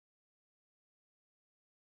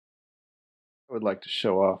I would like to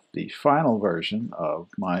show off the final version of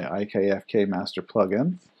my ikfkMaster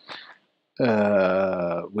plugin,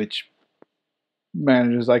 which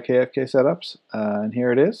manages ikfk setups, and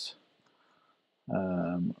here it is.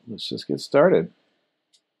 Let's just get started.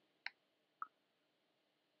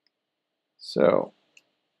 So,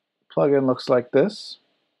 the plugin looks like this.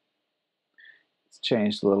 It's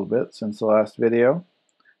changed a little bit since the last video.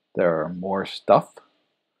 There are more stuff.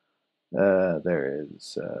 There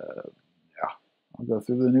is, I'll go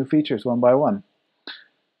through the new features one by one.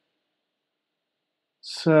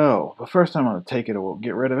 So, but first I'm going to take it and we'll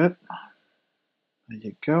get rid of it. There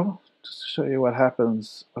you go. Just to show you what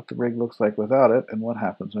happens, what the rig looks like without it, and what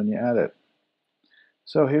happens when you add it.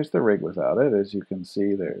 So here's the rig without it. As you can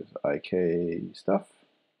see, there's IK stuff,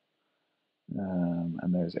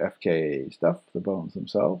 and there's FK stuff, the bones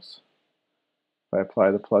themselves. If I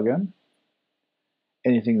apply the plugin,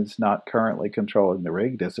 anything that's not currently controlling the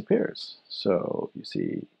rig disappears. So you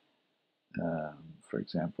see, for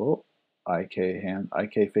example,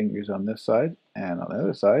 IK fingers on this side, and on the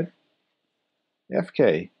other side,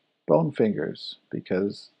 FK bone fingers,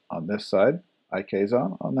 because on this side IK's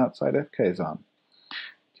on that side FK's on.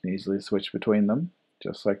 You can easily switch between them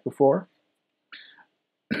just like before.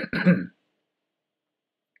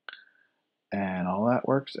 And all that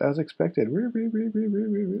works as expected.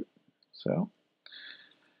 So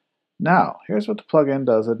now here's what the plugin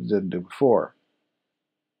does that it didn't do before.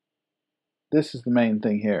 This is the main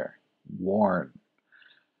thing here, warn.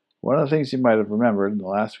 One of the things you might have remembered in the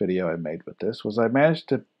last video I made with this was I managed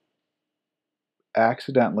to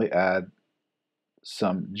accidentally add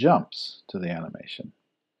some jumps to the animation.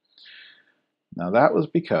 Now that was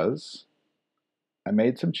because I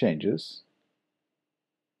made some changes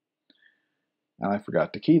and I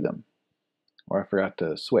forgot to key them, or I forgot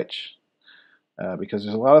to switch, because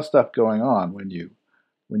there's a lot of stuff going on when you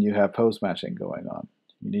have pose matching going on.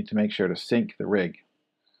 You need to make sure to sync the rig.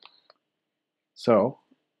 So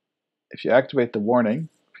if you activate the warning,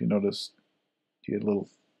 if you notice you get a little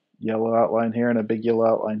yellow outline here and a big yellow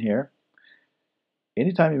outline here.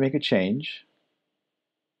 Anytime you make a change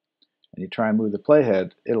and you try and move the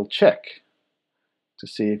playhead, it'll check to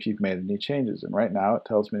see if you've made any changes. And right now it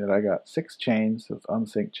tells me that I got 6 chains of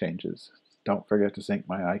unsynced changes. Don't forget to sync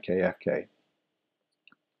my ikfk.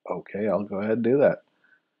 Okay, I'll go ahead and do that.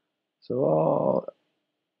 So I'll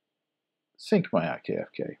sync my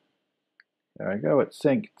ikfk. There I go, it's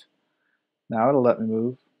synced. Now it'll let me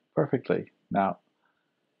move perfectly. Now,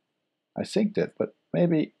 I synced it, but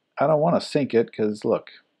maybe I don't want to sync it because look,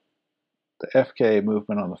 the FK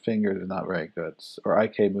movement on the fingers is not very good, or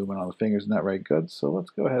IK movement on the fingers is not very good, so let's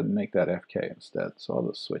go ahead and make that FK instead. So I'll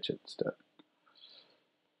just switch it instead.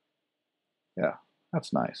 Yeah,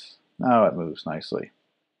 that's nice. Now it moves nicely.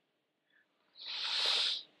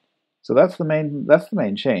 So that's the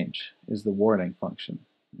main change, is the warning function.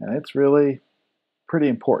 And it's really pretty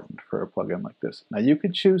important for a plugin like this. Now you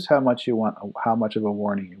can choose how much you want, how much of a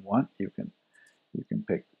warning you want. You can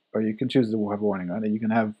pick, or you can choose to have a warning on it. You can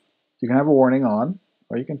have a warning on,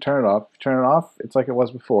 or you can turn it off. If you turn it off, it's like it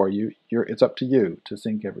was before. It's up to you to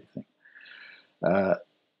sync everything. The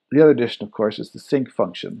other addition, of course, is the sync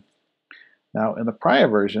function. Now in the prior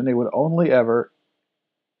version, it would only ever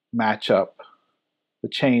match up the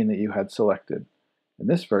chain that you had selected. In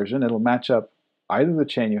this version, it'll match up either the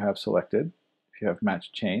chain you have selected, if you have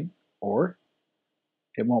matched chain, or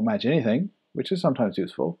it won't match anything, which is sometimes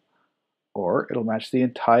useful, or it'll match the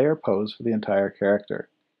entire pose for the entire character,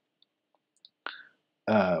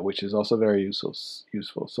 which is also very useful.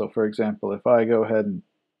 So for example, if I go ahead and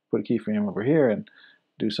put a keyframe over here and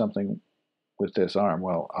do something with this arm,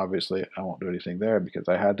 well, obviously I won't do anything there because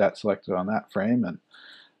I had that selected on that frame, and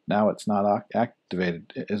now it's not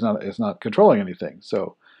activated. It's not controlling anything.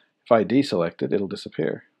 So if I deselect it, it'll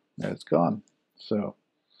disappear. There, it's gone. So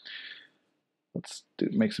let's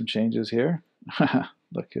make some changes here.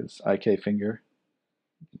 Look, his IK finger.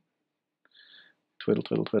 Twiddle,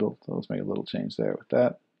 twiddle, twiddle. So let's make a little change there with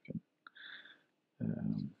that.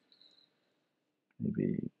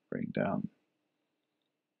 Maybe bring down.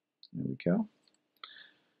 There we go.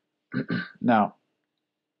 Now,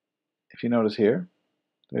 if you notice here,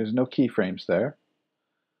 there's no keyframes there.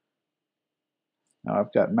 Now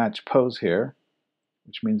I've got match pose here,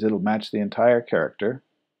 which means it'll match the entire character.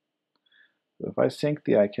 So if I sync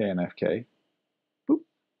the IK and FK, boop,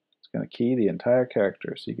 it's going to key the entire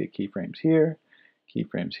character. So you get keyframes here,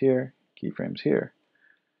 keyframes here, keyframes here.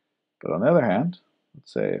 But on the other hand,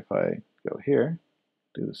 let's say if I go here,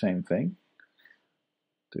 do the same thing,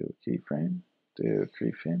 do a keyframe, do a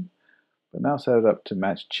keyframe, but now set it up to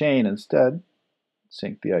match chain instead,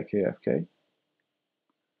 sync the IKFK.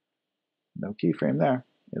 No keyframe there.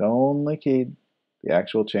 It only keyed the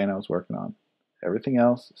actual chain I was working on. Everything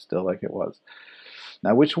else is still like it was.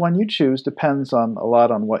 Now, which one you choose depends on a lot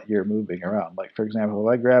on what you're moving around. Like, for example,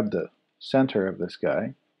 if I grab the center of this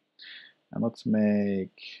guy, and let's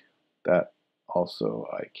make that also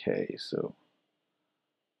IK, so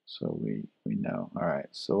we know. All right,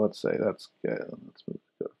 so let's say that's good. Let's move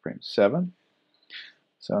to frame 7.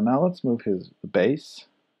 So now let's move the base.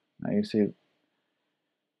 Now you see,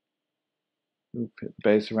 move the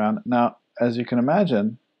base around. Now, as you can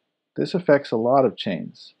imagine, this affects a lot of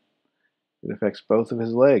chains. It affects both of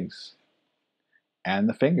his legs and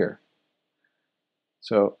the finger.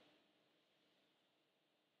 So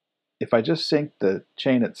if I just sync the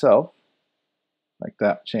chain itself, like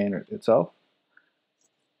that chain itself,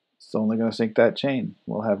 it's only going to sync that chain.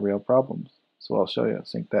 We'll have real problems. So I'll show you.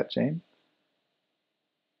 Sync that chain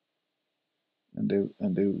and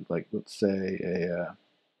do like, let's say a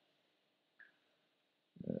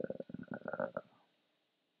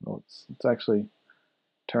let's actually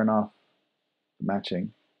turn off the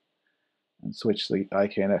matching and switch the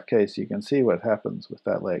IK and FK so you can see what happens with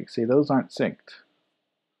that leg. See, those aren't synced.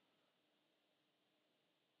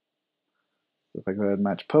 So if I go ahead and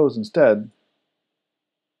match pose instead,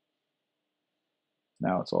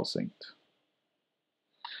 now it's all synced.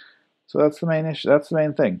 So that's the main issue. That's the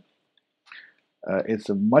main thing. It's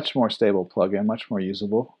a much more stable plugin, much more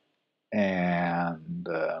usable, and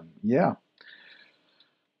yeah.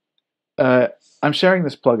 I'm sharing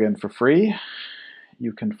this plugin for free.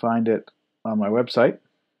 You can find it on my website,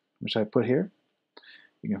 which I put here.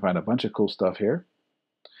 You can find a bunch of cool stuff here,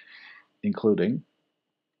 including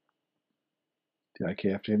the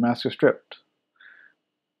ikfkMaster script.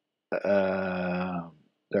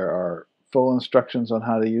 There are full instructions on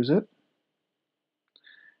how to use it,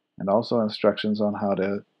 and also instructions on how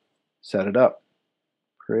to set it up.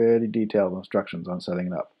 Pretty detailed instructions on setting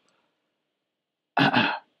it up.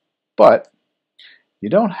 But you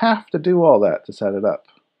don't have to do all that to set it up.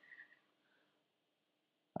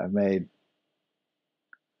 I've made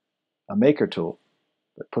a maker tool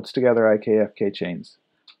that puts together ikfk chains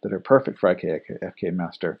that are perfect for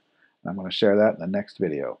ikfkMaster. And I'm going to share that in the next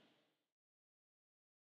video.